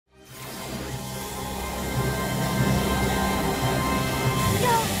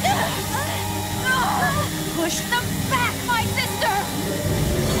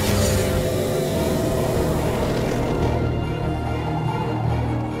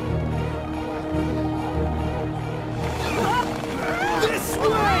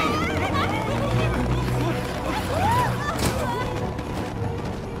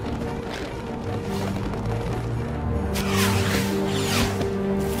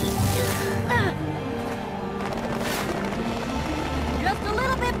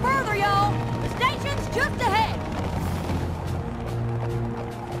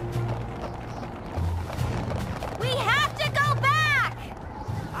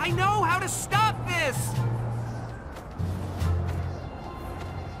I know how to stop this!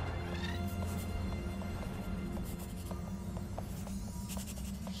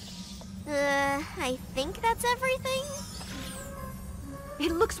 I think that's everything?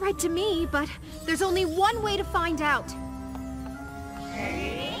 It looks right to me, but there's only one way to find out.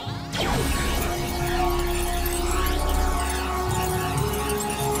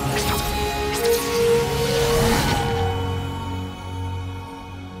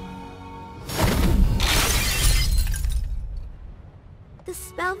 The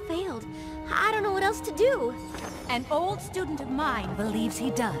spell failed. I don't know what else to do. An old student of mine believes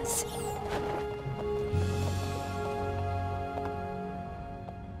he does.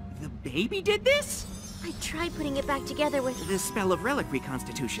 The baby did this? I tried putting it back together with... The spell of relic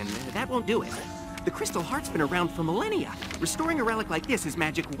reconstitution. That won't do it. The crystal heart's been around for millennia. Restoring a relic like this is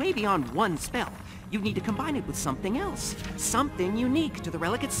magic way beyond one spell. You need to combine it with something else. Something unique to the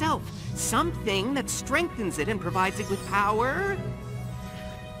relic itself. Something that strengthens it and provides it with power.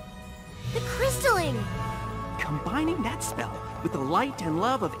 The crystalling! Combining that spell with the light and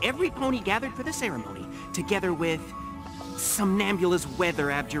love of every pony gathered for the ceremony, together with Somnambula's weather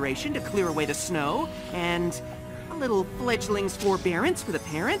abjuration to clear away the snow, and a little fledgling's forbearance for the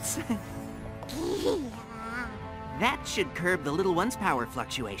parents. That should curb the little one's power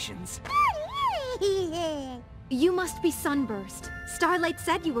fluctuations. You must be Sunburst. Starlight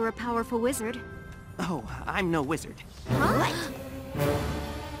said you were a powerful wizard. Oh, I'm no wizard. Huh?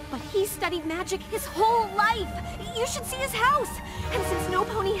 But he studied magic his whole life! You should see his house! And since no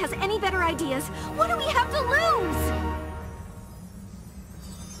pony has any better ideas, what do we have to lose?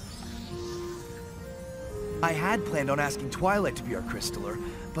 I had planned on asking Twilight to be our crystaller,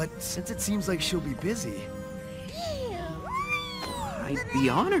 but since it seems like she'll be busy... I'd be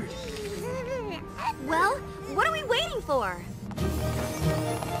honored. Well, what are we waiting for?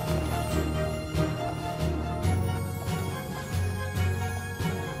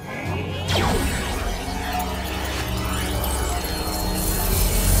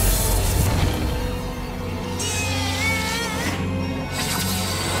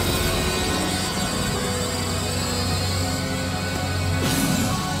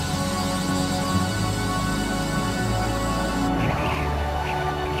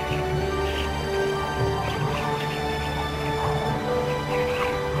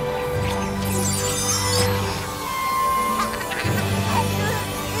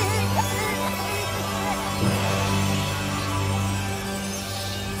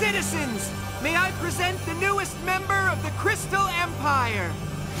 Citizens, may I present the newest member of the Crystal Empire!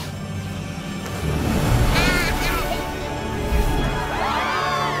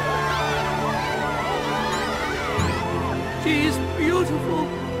 She's beautiful.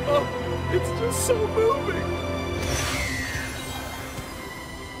 Oh, it's just so moving.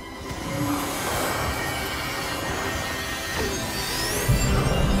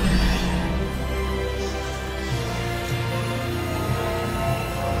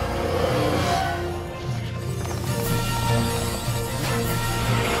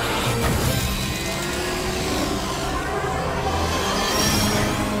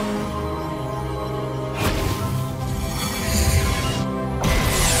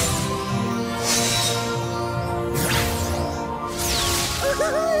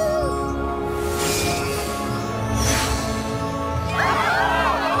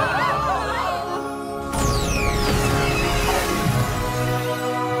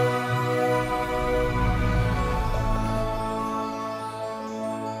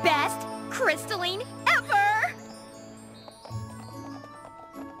 Best crystalline ever!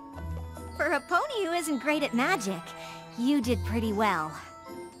 For a pony who isn't great at magic, you did pretty well.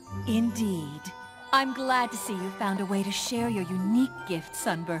 Indeed. I'm glad to see you found a way to share your unique gift,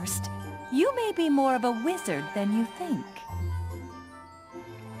 Sunburst. You may be more of a wizard than you think.